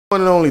One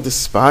and only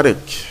Despotic.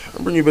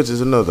 I'm bringing you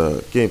bitches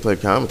another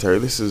gameplay commentary.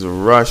 This is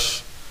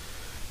Rush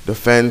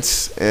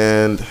Defense,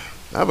 and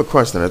I have a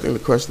question. I think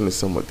the question is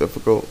somewhat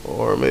difficult,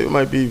 or maybe it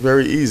might be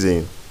very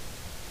easy.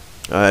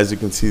 As you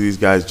can see, these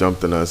guys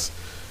jumped on us.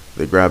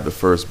 They grabbed the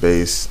first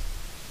base,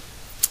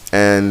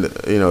 and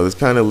this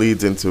kind of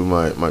leads into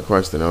my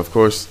question. Now, of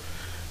course,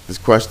 this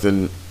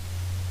question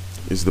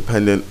is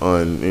dependent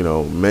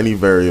on many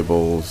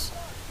variables.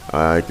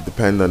 It could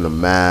depend on the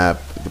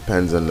map. It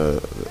depends on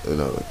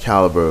the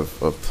caliber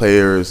of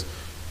players.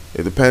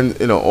 It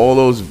depends, all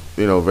those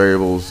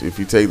variables. If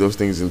you take those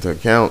things into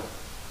account,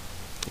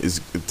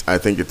 I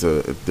think it's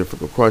a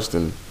difficult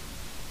question.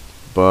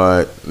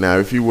 But now,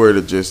 if you were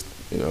to just,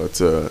 it's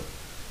a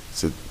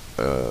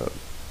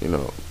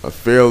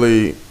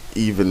fairly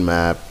even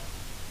map.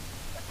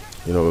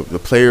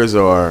 The players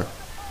are,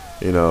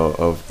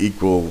 of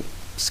equal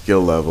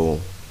skill level,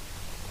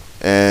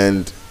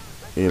 and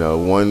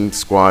one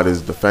squad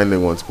is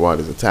defending, one squad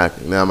is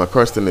attacking. Now my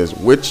question is,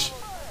 which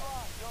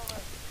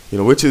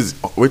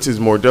is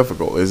more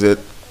difficult? Is it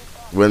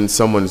when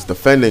someone's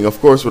defending, of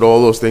course, with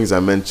all those things I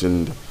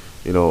mentioned,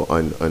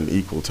 on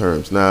equal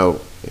terms? Now,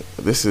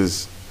 this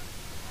is,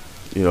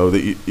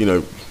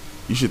 you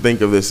should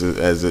think of this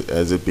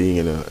as it being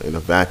in a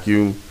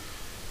vacuum.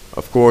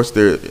 Of course,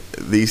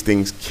 these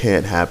things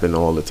can't happen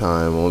all the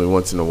time. Only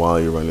once in a while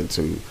you run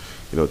into,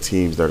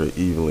 teams that are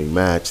evenly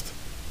matched.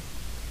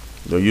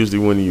 Usually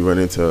when you run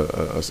into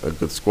a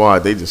good squad,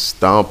 they just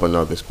stomp on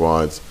other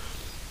squads.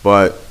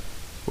 But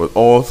with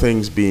all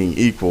things being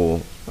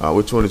equal,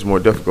 which one is more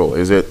difficult?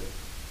 Is it,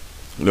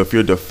 if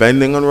you're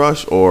defending on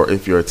Rush or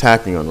if you're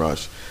attacking on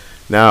Rush?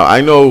 Now,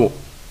 I know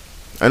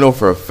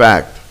for a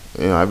fact,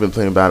 I've been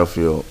playing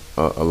Battlefield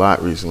a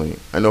lot recently.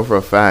 I know for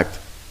a fact,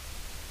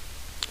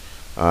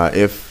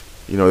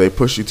 if they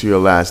push you to your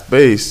last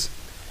base,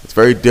 it's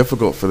very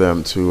difficult for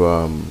them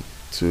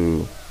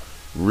to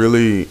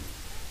really.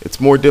 It's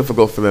more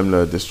difficult for them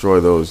to destroy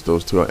those two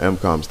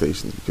MCOM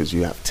stations because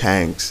you have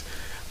tanks.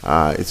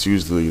 It's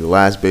usually the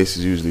last base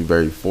is usually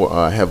very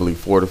heavily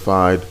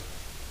fortified.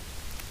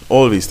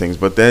 All of these things,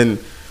 but then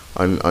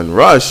on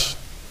Rush,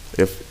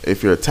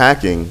 if you're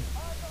attacking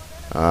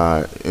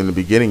in the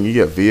beginning, you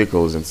get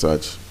vehicles and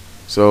such.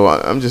 So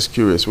I'm just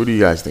curious. What do you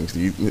guys think? Do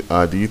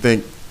you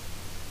think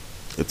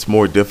it's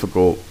more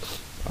difficult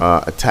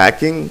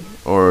attacking,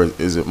 or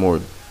is it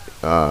more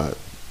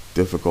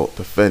difficult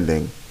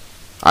defending?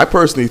 I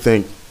personally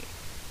think,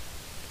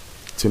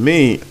 to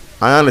me,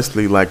 I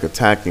honestly like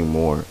attacking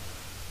more.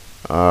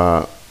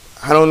 I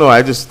don't know.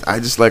 I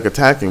just like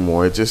attacking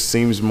more. It just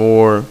seems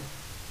more.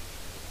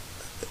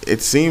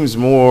 It seems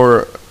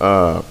more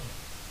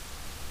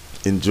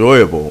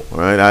enjoyable,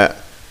 right?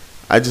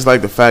 I just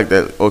like the fact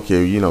that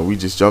we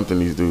just jumped in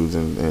these dudes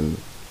and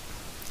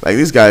like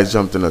these guys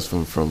jumped in us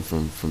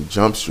from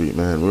Jump Street,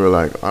 man.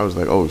 I was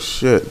like, oh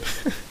shit.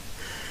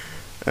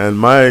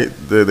 And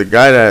the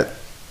guy that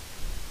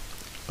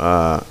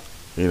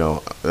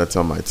that's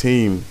on my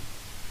team,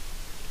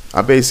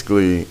 I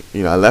basically,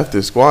 I left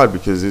his squad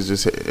because it's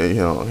just,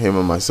 him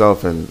and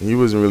myself, and he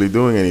wasn't really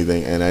doing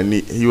anything, and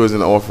he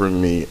wasn't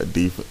offering me a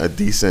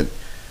decent,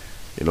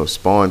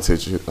 spawn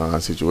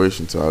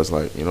situation. So I was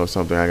like,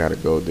 something, I gotta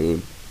go,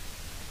 dude.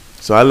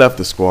 So I left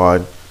the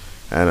squad,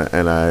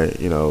 and I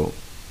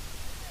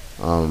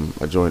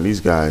joined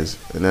these guys,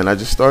 and then I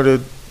just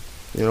started.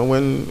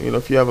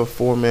 If you have a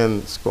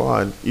 4-man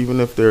squad, even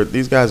if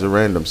these guys are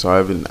random, so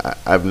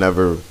I've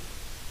never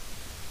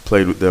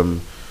played with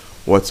them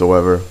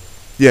whatsoever.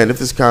 Yeah, and if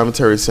this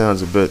commentary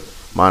sounds a bit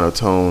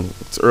monotone,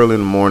 it's early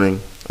in the morning.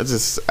 I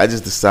just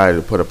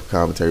decided to put up a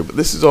commentary, but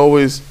this has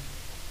always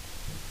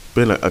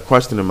been a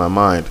question in my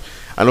mind.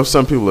 I know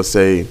some people will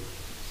say,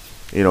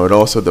 it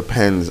also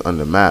depends on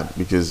the map,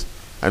 because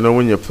I know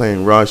when you're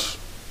playing Rush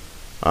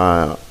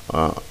in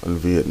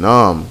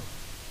Vietnam,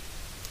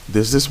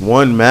 there's this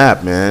one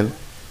map, man.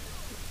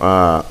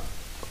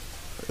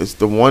 It's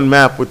the one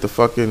map with the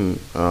fucking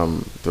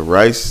the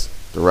rice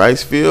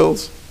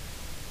fields.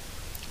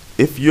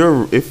 If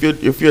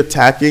you're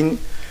attacking,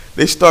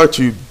 they start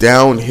you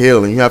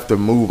downhill and you have to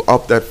move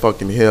up that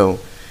fucking hill.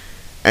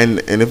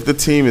 And if the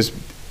team is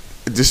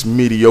just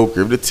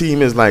mediocre, if the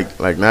team is like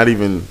not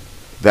even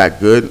that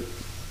good,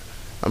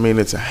 I mean,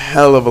 it's a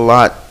hell of a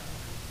lot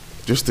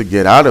just to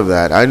get out of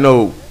that. I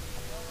know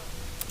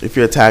if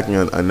you're attacking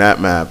on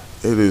that map,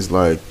 it is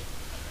like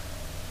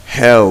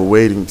hell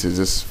waiting to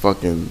just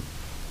fucking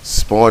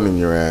spawn in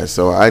your ass.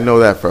 So I know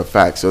that for a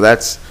fact. So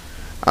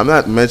I'm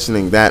not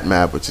mentioning that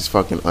map, which is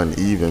fucking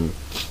uneven,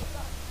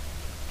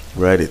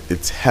 right?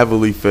 It's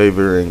heavily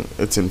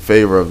it's in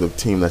favor of the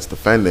team that's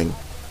defending,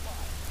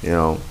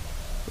 well,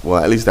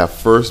 at least that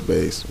first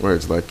base, where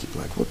it's like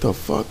what the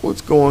fuck,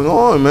 what's going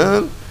on,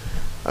 man?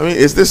 I mean,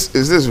 is this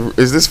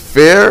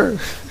fair?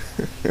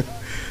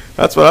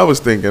 That's what I was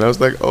thinking. I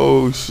was like,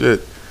 oh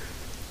shit.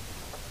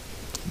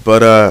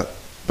 But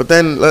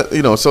then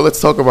so let's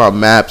talk about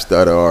maps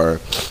that are.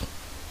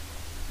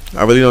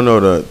 I really don't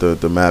know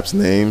the maps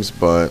names,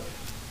 but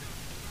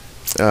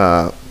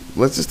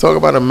let's just talk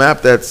about a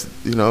map that's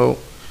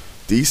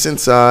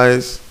decent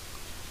size,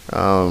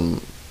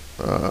 um,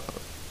 uh,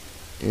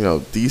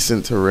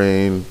 decent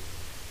terrain,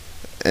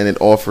 and it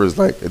offers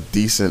like a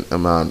decent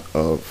amount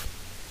of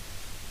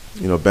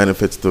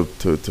benefits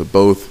to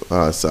both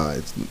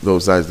sides.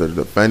 Those sides that are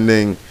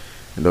defending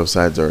and those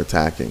sides that are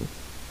attacking.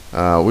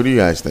 What do you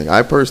guys think?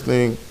 I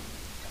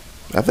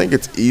think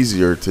it's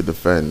easier to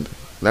defend.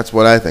 That's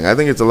what I think. I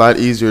think it's a lot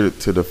easier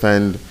to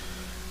defend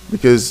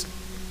because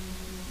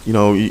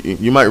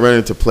you might run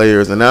into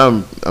players, and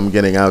now I'm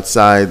getting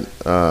outside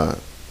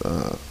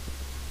the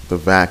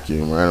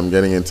vacuum, right? I'm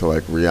getting into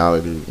like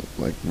reality,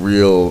 like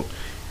real,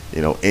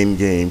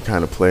 in-game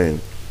kind of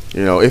playing.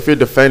 If you're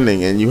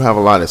defending and you have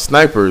a lot of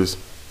snipers,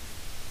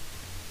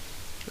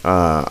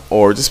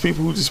 or just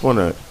people who just want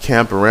to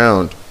camp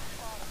around,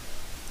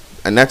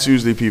 and that's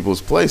usually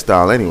people's play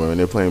style anyway when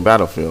they're playing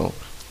Battlefield,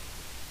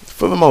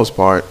 for the most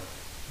part,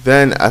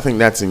 then I think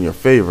that's in your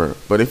favor.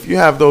 But if you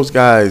have those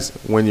guys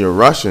when you're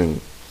rushing,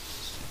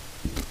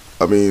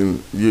 I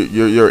mean,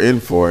 you're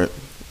in for it.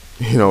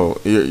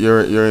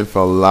 You're in for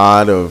a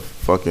lot of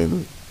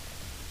fucking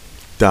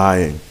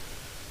dying.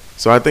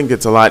 So I think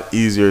it's a lot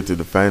easier to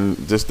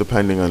defend just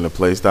depending on the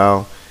play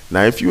style.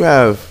 Now, if you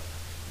have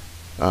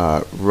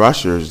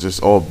rushers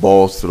just all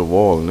balls to the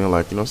wall and they're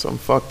like, something,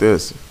 fuck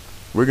this,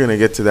 we're going to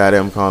get to that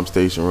MCOM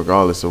station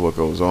regardless of what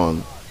goes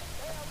on,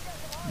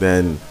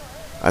 then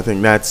I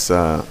think that's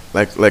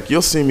like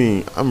you'll see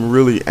me, I'm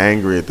really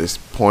angry at this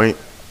point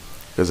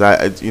because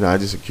I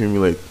just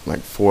accumulate like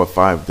 4 or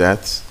 5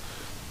 deaths,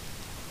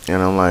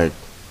 and I'm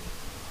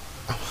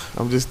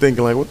just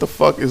thinking like, what the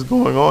fuck is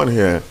going on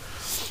here?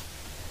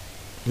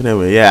 But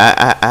anyway,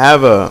 yeah, I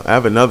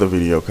have another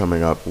video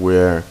coming up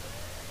where,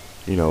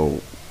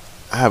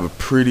 I have a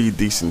pretty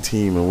decent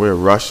team and we're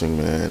rushing,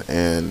 man,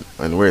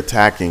 and we're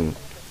attacking,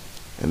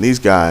 and these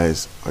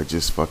guys are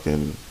just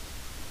fucking,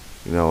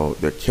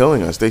 they're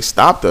killing us. They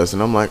stopped us,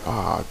 and I'm like,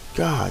 oh,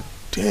 god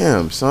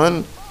damn,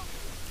 son.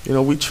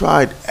 We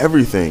tried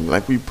everything.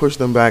 Like, we pushed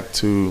them back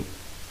to,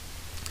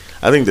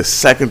 I think, the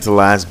second to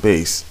last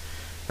base,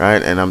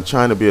 right? And I'm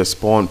trying to be a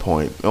spawn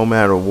point no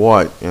matter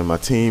what. And my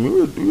team,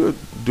 we were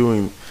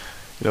doing,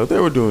 they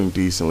were doing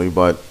decently,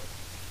 but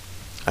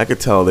I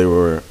could tell they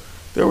were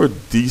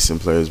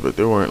decent players, but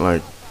they weren't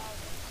like,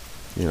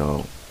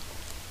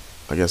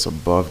 I guess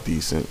above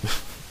decent.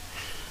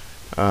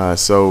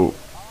 So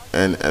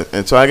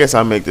I guess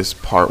I'll make this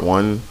part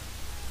 1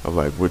 of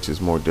like which is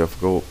more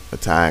difficult,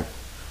 attack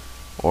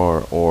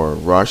or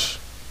rush.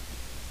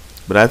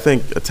 But I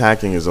think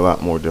attacking is a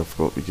lot more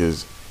difficult and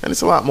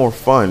it's a lot more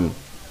fun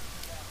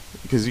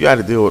because you got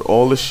to deal with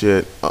all the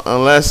shit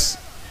unless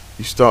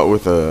you start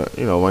with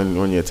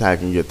when you're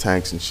attacking, you get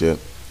tanks and shit.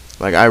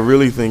 Like, I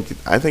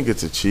think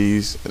it's a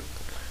cheese.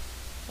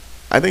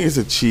 I think it's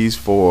a cheese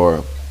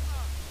for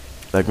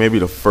like maybe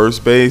the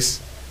first base.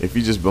 If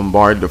you just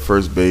bombard the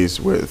first base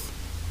with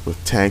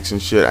tanks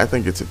and shit, I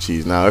think it's a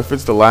cheese. Now, if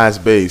it's the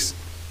last base,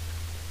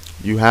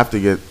 you have to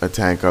get a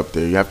tank up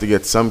there. You have to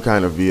get some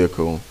kind of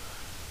vehicle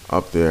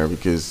up there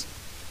because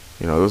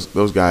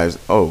those guys.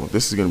 Oh,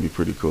 this is gonna be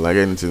pretty cool. I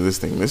get into this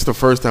thing. This is the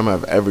first time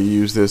I've ever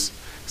used this.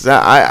 Cause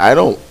I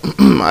don't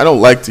I don't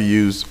like to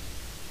use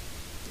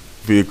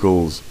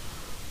vehicles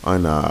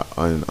on I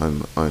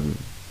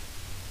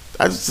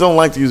just don't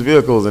like to use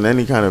vehicles in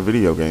any kind of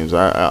video games.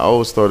 I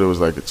always thought it was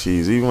like a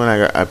cheese. Even when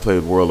I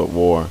played World at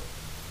War,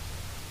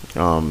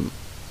 I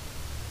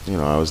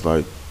was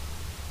like,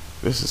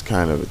 this is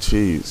kind of a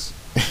cheese.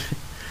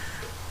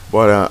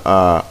 But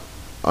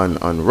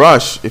on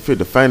Rush, if you're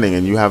defending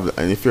and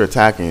if you're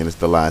attacking and it's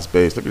the last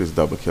base, look at this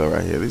double kill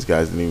right here. These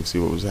guys didn't even see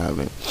what was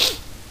happening.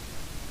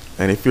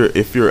 And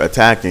if you're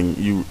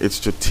attacking, it's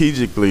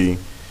strategically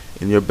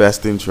in your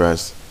best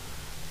interest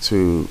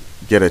to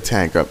get a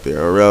tank up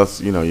there, or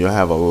else you'll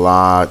have a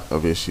lot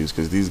of issues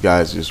because these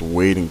guys are just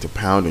waiting to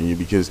pound on you.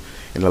 Because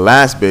in the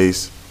last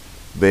base,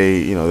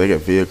 they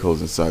get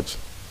vehicles and such.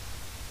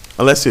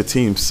 Unless your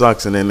team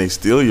sucks and then they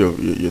steal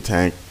your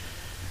tank,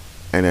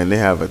 and then they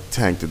have a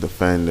tank to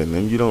defend, and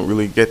then you don't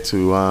really get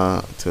to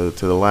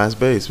the last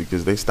base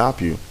because they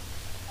stop you.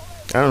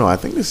 I don't know. I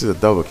think this is a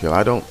double kill.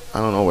 I don't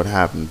know what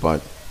happened,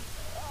 but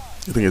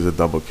I think it's a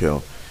double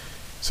kill.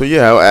 So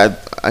yeah,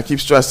 I keep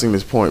stressing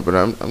this point, but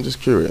I'm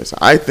just curious.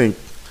 I think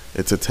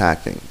it's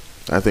attacking.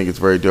 I think it's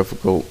very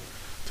difficult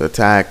to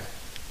attack,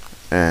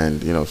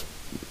 and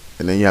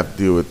and then you have to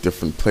deal with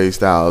different play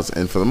styles.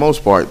 And for the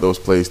most part, those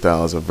play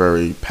styles are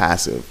very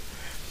passive.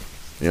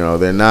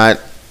 They're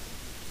not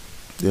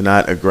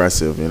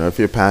aggressive. If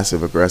you're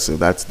passive aggressive,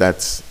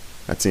 that's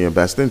in your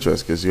best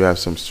interest because you have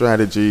some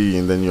strategy,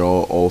 and then you're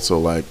also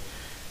like,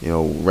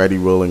 ready,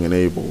 willing, and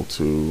able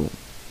to.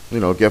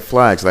 Get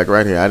flags. Like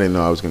right here, I didn't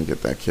know I was gonna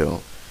get that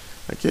kill.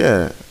 Like,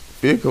 yeah,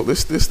 vehicle.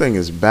 This thing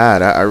is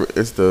bad.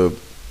 It's the,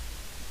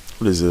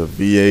 what is it?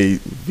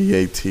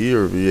 VAT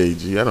or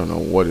VAG? I don't know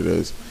what it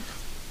is,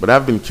 but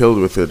I've been killed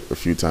with it a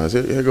few times.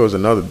 Here goes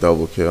another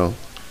double kill.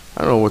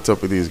 I don't know what's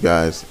up with these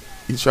guys.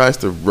 He tries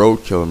to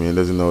road kill me and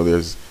doesn't know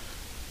there's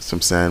some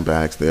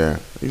sandbags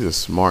there. He's a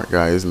smart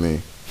guy, isn't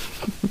he?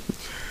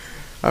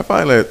 I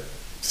find that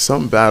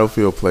some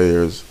Battlefield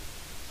players,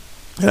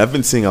 And I've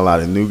been seeing a lot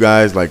of new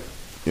guys, like,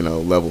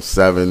 level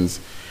 7s.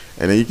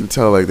 And then you can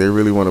tell, like, they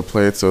really want to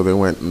play it, so they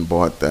went and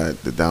bought the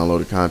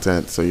downloaded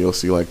content. So you'll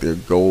see, like, their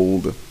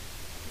gold.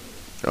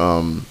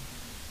 You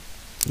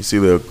see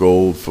their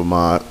gold for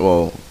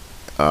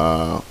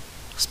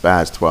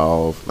Spaz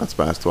 12. Not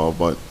Spaz 12,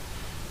 but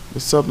the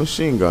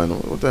submachine gun.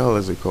 What the hell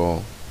is it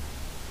called?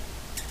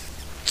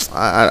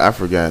 I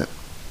forget.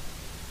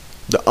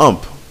 The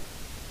UMP.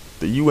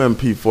 The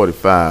UMP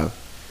 45.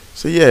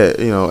 So, yeah,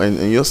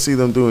 and you'll see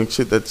them doing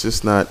shit that's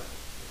just not,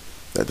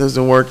 that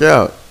doesn't work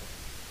out.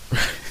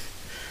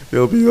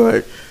 They'll be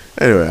like,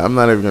 anyway, I'm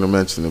not even going to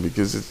mention it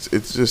because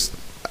it's just,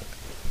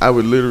 I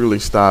would literally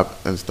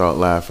stop and start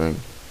laughing.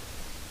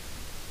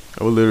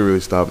 I would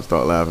literally stop and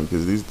start laughing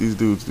because these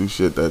dudes do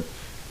shit that,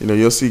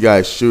 you'll see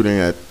guys shooting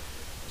at,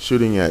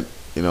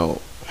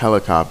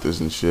 helicopters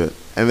and shit.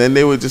 And then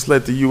they would just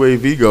let the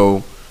UAV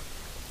go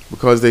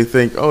because they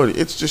think, oh,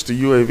 it's just a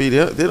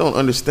UAV. They don't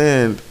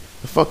understand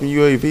the fucking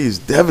UAV is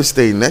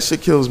devastating. That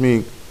shit kills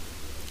me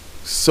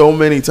so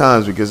many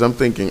times because I'm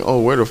thinking,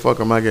 oh, where the fuck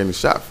am I getting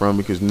shot from?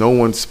 Because no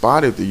one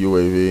spotted the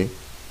UAV,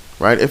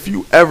 right? If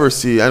you ever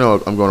see, I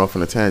know I'm going off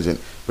on a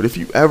tangent, but if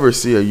you ever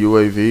see a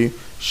UAV,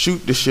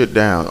 shoot the shit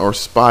down or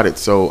spot it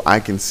so I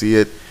can see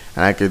it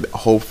and I could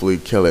hopefully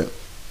kill it,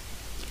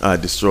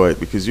 destroy it.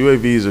 Because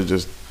UAVs are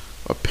just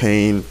a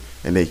pain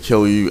and they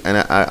kill you. And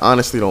I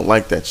honestly don't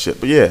like that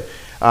shit. But yeah,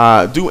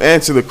 do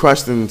answer the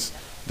questions.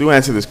 Do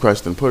answer this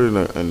question. Put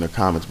it in the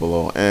comments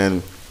below.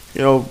 And,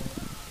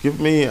 give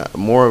me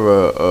more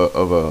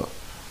of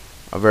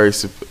a very,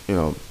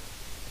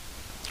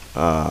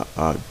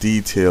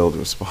 detailed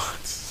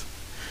response.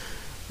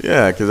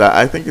 Yeah, because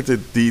I think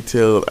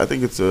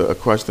it's a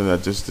question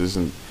that just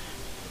isn't,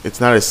 it's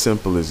not as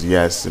simple as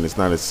yes, and it's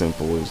not as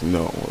simple as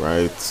no,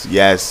 right? It's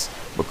yes,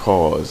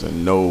 because,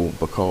 and no,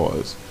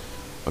 because.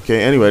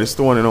 Okay, anyway, this is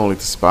the one and only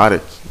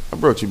DESPOTIC. I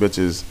brought you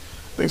bitches.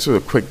 Thanks for the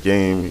quick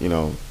game,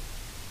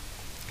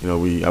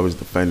 I was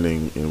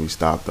defending and we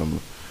stopped them.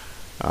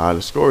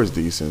 The score is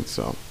decent,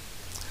 so.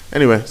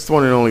 Anyway, it's the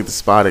one and only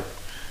DESPOTIC.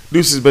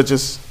 Deuces,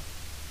 bitches.